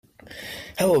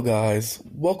Hello, guys.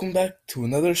 Welcome back to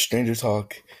another Stranger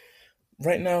Talk.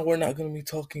 Right now, we're not going to be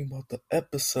talking about the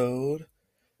episode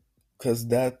because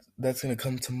that's going to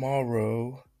come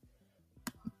tomorrow.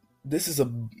 This is a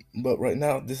but right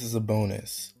now this is a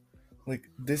bonus. Like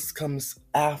this comes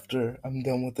after I'm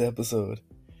done with the episode.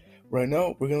 Right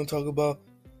now, we're going to talk about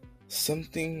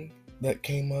something that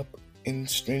came up in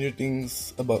Stranger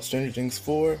Things about Stranger Things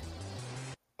 4.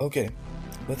 Okay,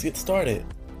 let's get started.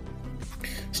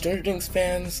 Stranger Things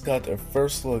fans got their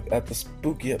first look at the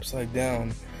spooky Upside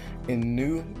Down in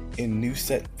new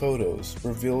set photos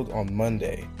revealed on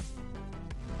Monday,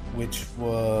 which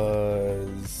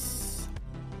was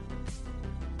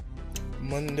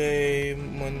Monday,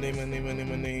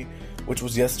 which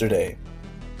was yesterday.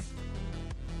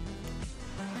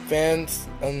 Fans,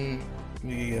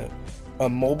 yeah, a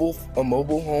mobile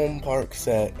home park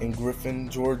set in Griffin,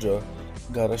 Georgia,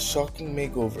 got a shocking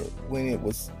makeover when it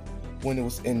was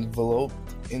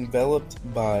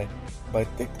enveloped by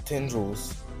thick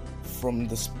tendrils from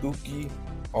the spooky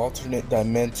alternate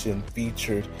dimension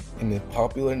featured in the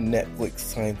popular Netflix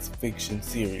science fiction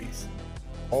series.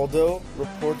 Although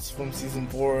reports from season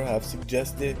 4 have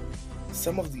suggested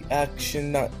some of the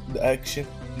action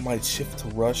might shift to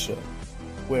Russia,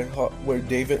 where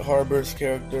David Harbour's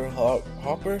character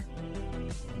Hopper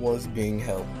was being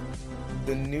held.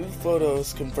 The new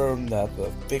photos confirm that the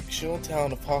fictional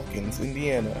town of Hawkins,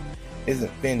 Indiana,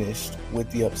 isn't finished with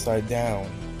the Upside Down.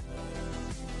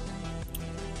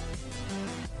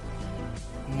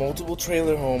 Multiple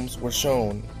trailer homes were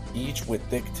shown, each with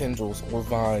thick tendrils or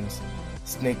vines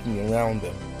snaking around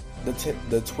them.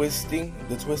 The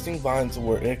twisting vines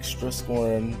were extra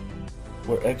squirmed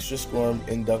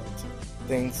induct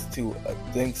thanks to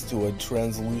a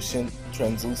translucent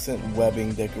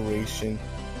webbing decoration.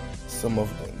 Some of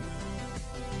them.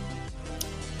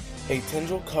 A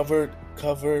tendril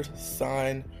covered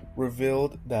sign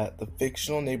revealed that the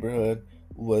fictional neighborhood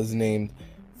was named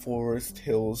Forest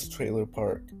Hills Trailer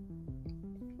Park.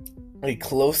 A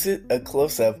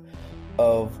close-up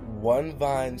of one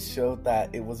vine showed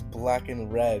that it was black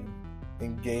and red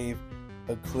and gave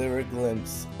a clearer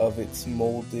glimpse of its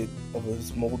molded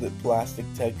plastic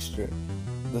texture.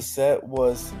 The set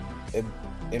was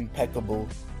impeccably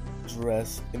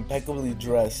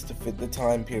dressed to fit the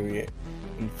time period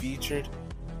and featured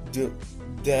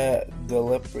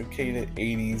deprecated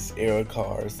 80s era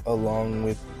cars along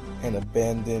with an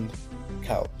abandoned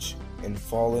couch and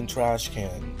fallen trash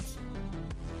cans.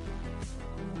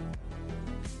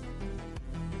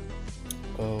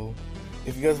 Oh,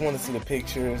 if you guys want to see the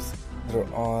pictures, they're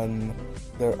on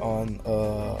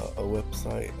a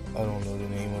website. I don't know the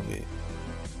name of it.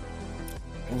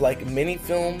 Like many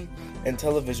film and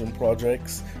television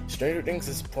projects, Stranger Things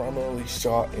is primarily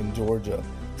shot in Georgia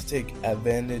to take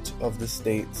advantage of the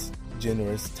state's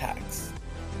generous tax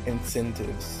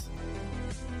incentives.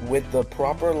 With the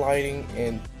proper lighting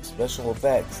and special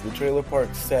effects, the trailer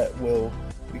park set will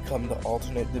become the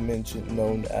alternate dimension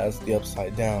known as the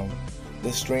Upside Down.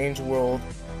 The strange world,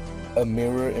 a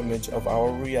mirror image of our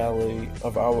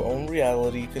own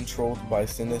reality, controlled by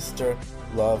sinister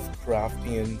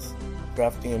Lovecraftian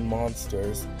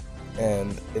monsters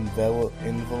and enveloped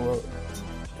in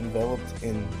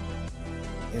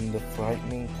the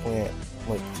frightening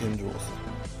plant-like tendrils,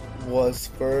 was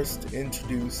first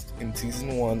introduced in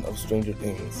season 1 of Stranger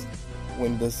Things,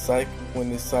 when the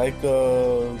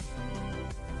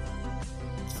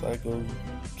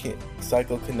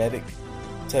psychokinetic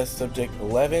test subject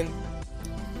 11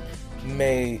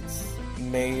 made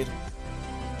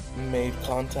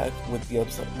contact with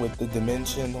the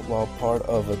dimension while part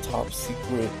of a top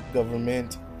secret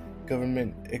government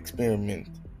experiment.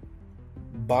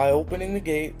 By opening the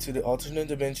gate to the alternate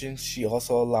dimension, she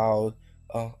also allowed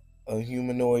a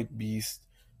humanoid beast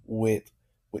with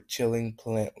chilling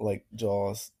plant-like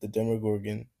jaws, the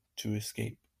Demogorgon, to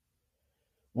escape.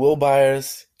 Will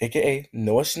Byers, aka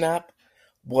Noah Schnapp,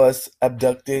 was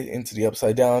abducted into the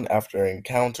Upside Down after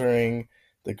encountering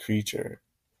the creature,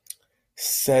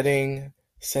 setting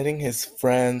his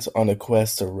friends on a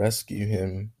quest to rescue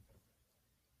him.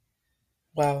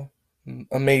 Wow,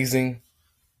 amazing.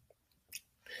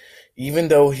 Even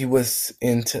though he was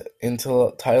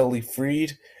entirely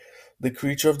freed, the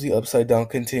creature of the Upside Down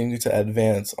continued to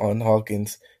advance on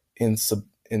Hawkins in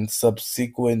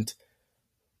subsequent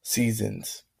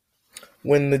seasons.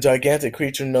 When the gigantic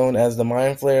creature known as the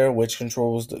Mind Flayer, which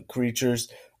controls the creatures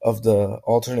of the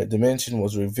alternate dimension,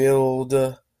 was revealed,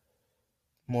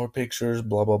 more pictures,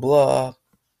 blah blah blah.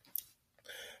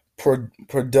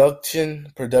 Production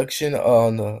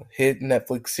on the hit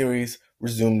Netflix series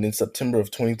resumed in September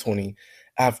of 2020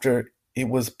 after it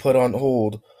was put on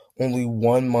hold only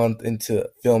 1 month into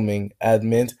filming,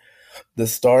 amid the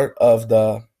start of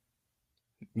the,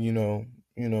 you know,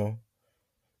 you know,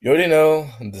 you already know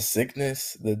the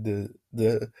sickness, the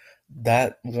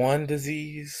that one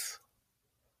disease.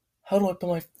 How do I put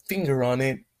my finger on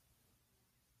it?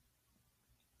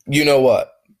 You know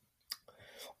what?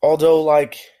 Although,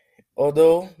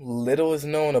 although little is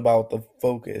known about the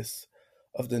focus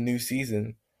of the new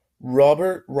season,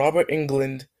 Robert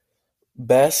England,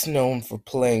 best known for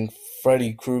playing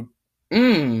Freddy Krueger.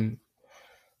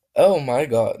 Oh my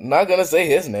God! Not gonna say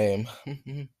his name.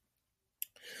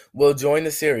 Will join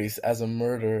the series as a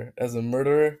murder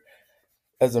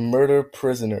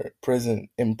prisoner,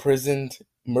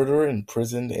 murderer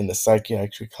imprisoned in a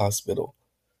psychiatric hospital.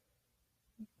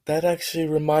 That actually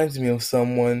reminds me of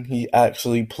someone he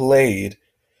actually played,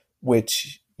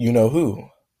 which you know who.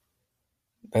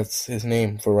 That's his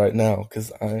name for right now,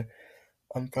 because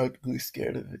I'm practically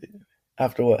scared of it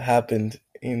after what happened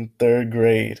in third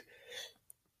grade.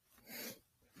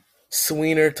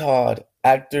 Sweeney Todd,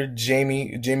 actor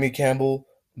Jamie Campbell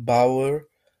Bower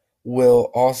will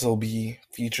also be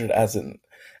featured as an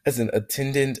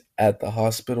attendant at the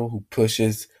hospital who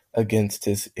pushes against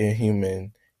his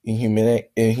inhumane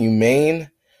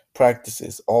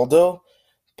practices. Although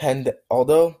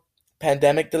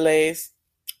pandemic delays,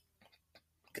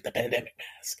 the pandemic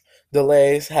mask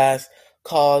delays has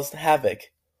caused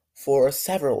havoc for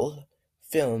several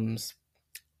films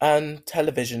and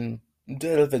television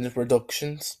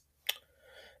productions.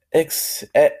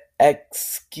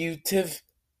 Executive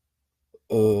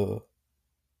uh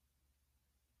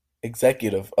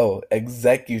executive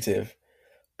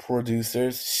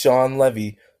producers Sean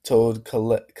Levy told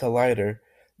Collider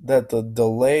that the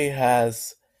delay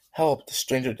has helped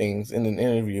Stranger Things in an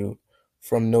interview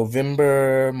from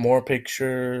November. More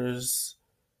pictures,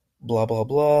 blah blah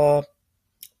blah.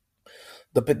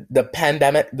 The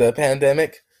pandemic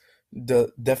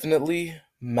definitely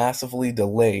massively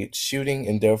delayed shooting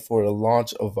and therefore the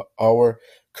launch of our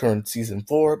current season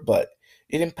 4, but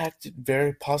it impacted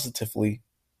very positively.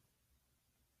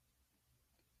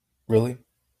 Really?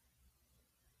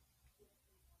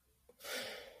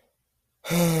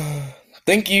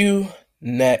 Thank you.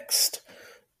 Next,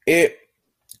 it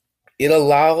it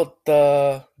allowed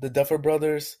the Duffer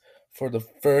Brothers for the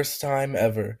first time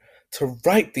ever to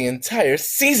write the entire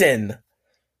season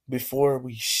before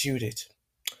we shoot it,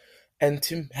 and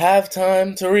to have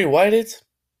time to rewrite it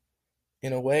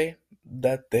in a way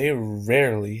that they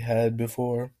rarely had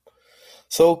before.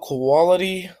 So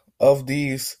quality of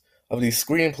these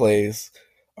screenplays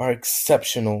are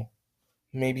exceptional,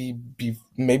 maybe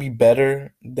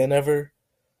better than ever.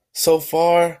 So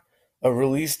far, a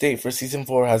release date for season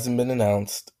 4 hasn't been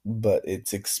announced, but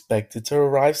it's expected to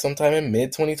arrive sometime in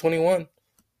mid 2021.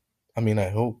 I mean, I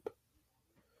hope.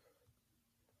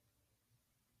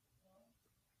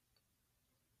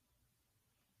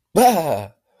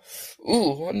 Ah,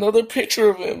 ooh, another picture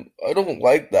of him. I don't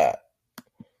like that.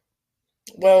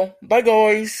 Well, bye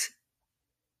guys.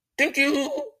 Thank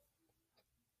you.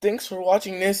 Thanks for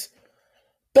watching this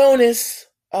bonus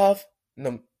of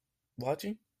no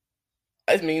watching.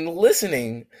 I mean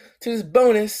listening to this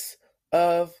bonus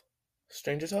of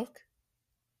Stranger Talk.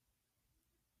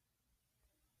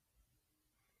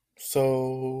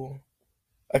 So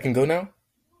I can go now.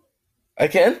 I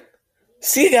can.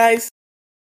 See you guys.